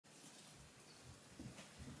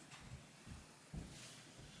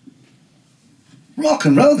Rock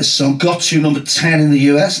and roll. This song got to number 10 in the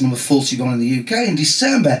US, number 41 in the UK in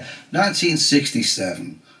December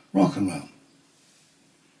 1967. Rock and roll.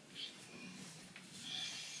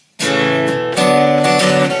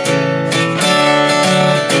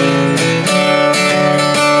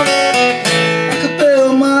 I could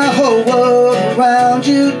build my whole world around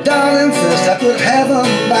you, darling. First I put heaven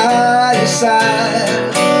by your side.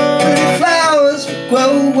 Pretty flowers would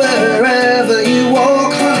grow wherever you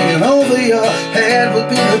walk, honey, and over your head would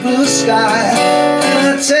be the blue sky. And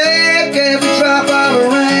I'd take every drop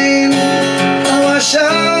of rain and wash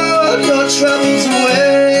out your troubles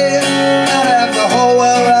away. I'd have the whole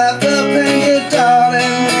world wrapped up in you,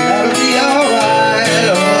 darling. That'll be alright,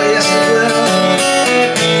 oh yes it will.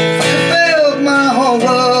 If I could build my whole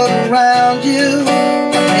world around you,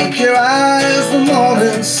 I'd make your eyes the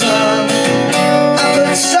morning sun. I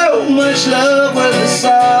put so much love with the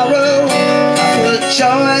sorrow, I put joy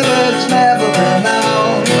where it's never been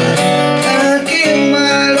known. And I give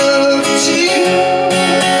my love to you,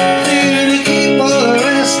 for you to keep all the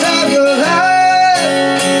rest of your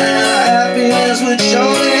life. And our happiness would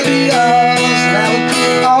surely be ours, and that would be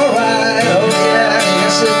alright, oh yeah,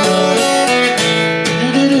 yes it would.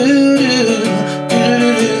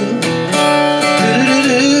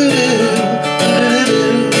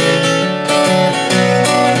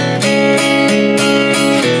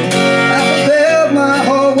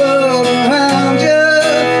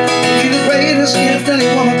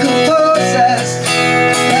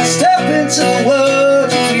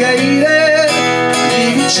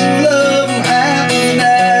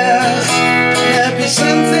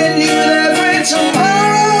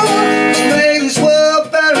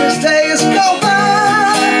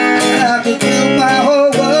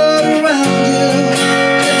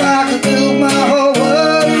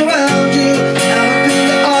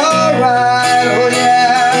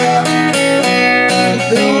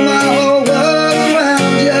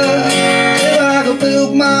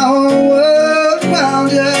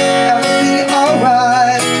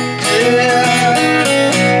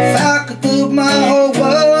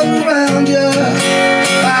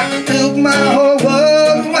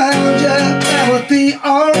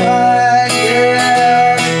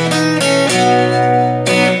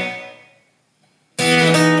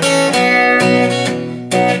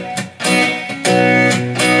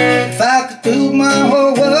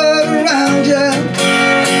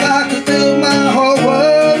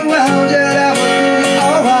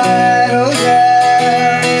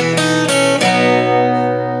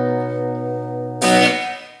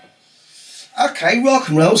 Okay, rock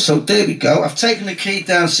and roll, so there we go. I've taken the key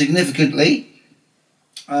down significantly.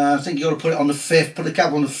 I think you ought to put it on the 5th, put the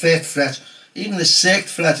cap on the 5th fret, even the 6th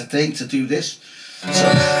fret I think, to do this. So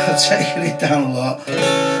I've taken it down a lot.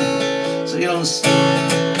 So you know,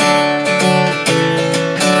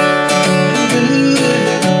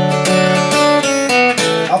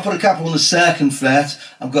 I'll put a cap on the 2nd fret,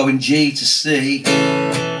 I'm going G to C.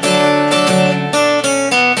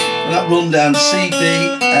 That run down C, B,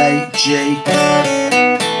 A, G.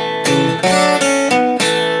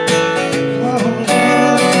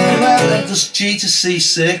 Well, just G to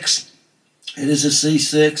C6. It is a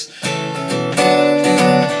C6.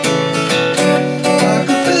 I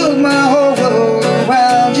could build my whole world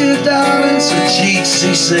around you, darling. So G to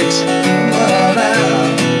C6.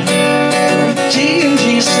 G and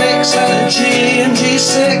G6 and G and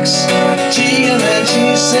G6. G and then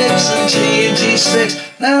G6 and G and G6.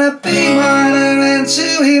 Now a B minor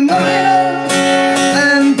into E minor,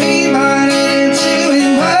 and B minor into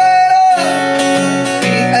E minor, B,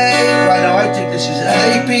 A, right now I think this is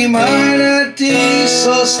A, B minor, D,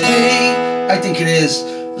 sus, D, I think it is.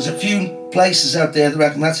 There's a few places out there that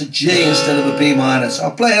reckon that's a G instead of a B minor, so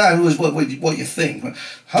I'll play it out with what you think.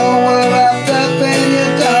 Whole world wrapped up in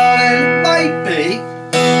your darling, might be,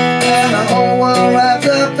 and the whole world wrapped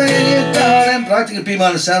up in your darling, but I think a B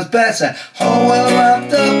minor sounds better. Whole world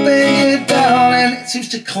wrapped up in your darling. It seems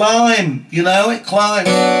to climb, you know, it climbs.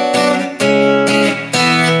 That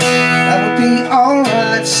would be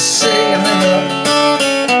alright to see, and then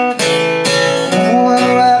the whole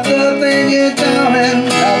world wrapped up in your darling.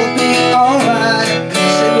 That would be alright to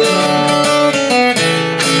see.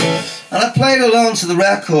 And I played along to the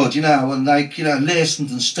record, you know, and like, you know, listened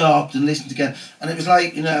and stopped and listened again, and it was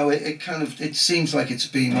like, you know, it seems like it's a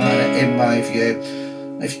B minor in my view.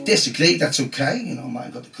 If you disagree, that's okay, you know, I might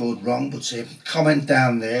have got the chord wrong, but comment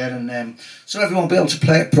down there, and so everyone will be able to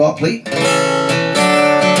play it properly.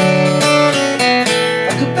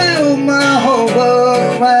 I could build my whole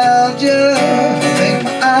world around you, make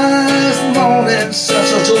my eyes the morning then so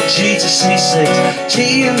G to C6,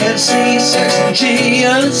 G and then C6 and G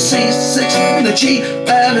and C6 and a G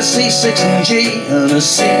and a C6 and G and a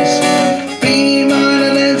C. B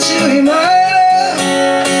minor then to E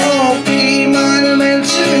minor, oh B minor then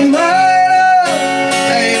to E minor,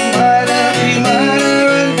 A minor, B minor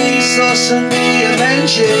and B sus and D and then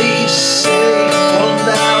G, C, run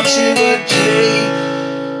down to a G,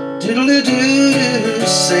 doodle-doo-doo,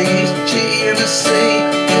 C, G and a C,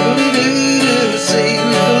 doodle-doo-doo, C,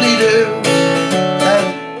 doodle-doo, and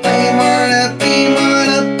A minor, B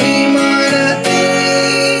minor, B minor, E,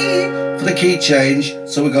 for the key change,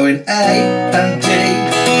 so we're going A and D.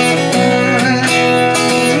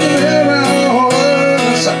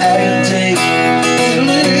 So A and D.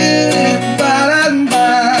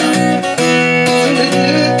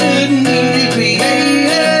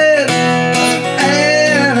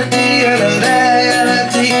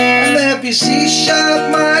 C sharp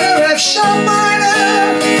minor, F sharp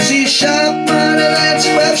minor, C sharp minor, then to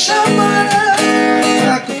F sharp minor,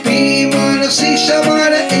 like a B minor, C sharp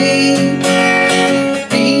minor, E,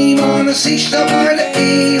 B minor, C sharp minor,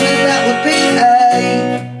 E, then that would be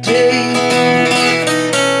A, D.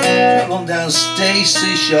 That one down, D,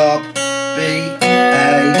 C sharp, B,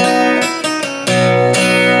 A.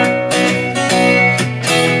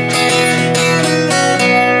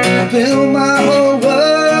 Build my whole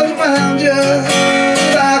world around you.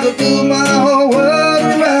 If I could build my whole world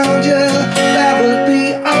around you, that would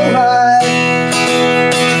be alright.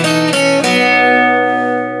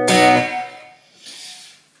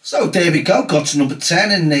 So there we go, got to number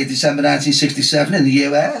 10 in December 1967 in the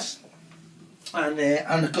US. And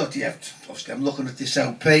I've got the, obviously I'm looking at this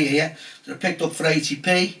LP here that I picked up for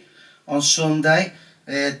 80p on Sunday.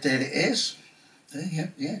 There it is.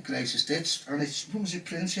 There, yeah, greatest hits. And it's, when was it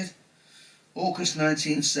printed? August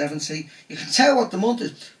 1970. You can tell what the month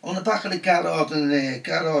is on the back of the Garrard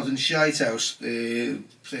and Shite House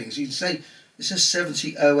things. You can say it says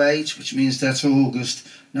 7008, which means that's August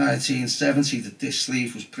 1970 that this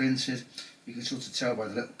sleeve was printed. You can sort of tell by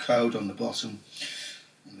the little code on the bottom.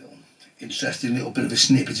 A little interesting little bit of a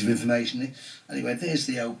snippet of information. Anyway, there's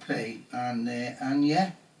the LP, and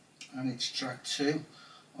yeah, and it's track 2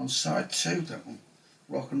 on side 2. That one,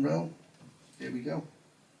 rock and roll. Here we go.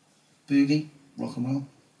 Boogie, rock and roll.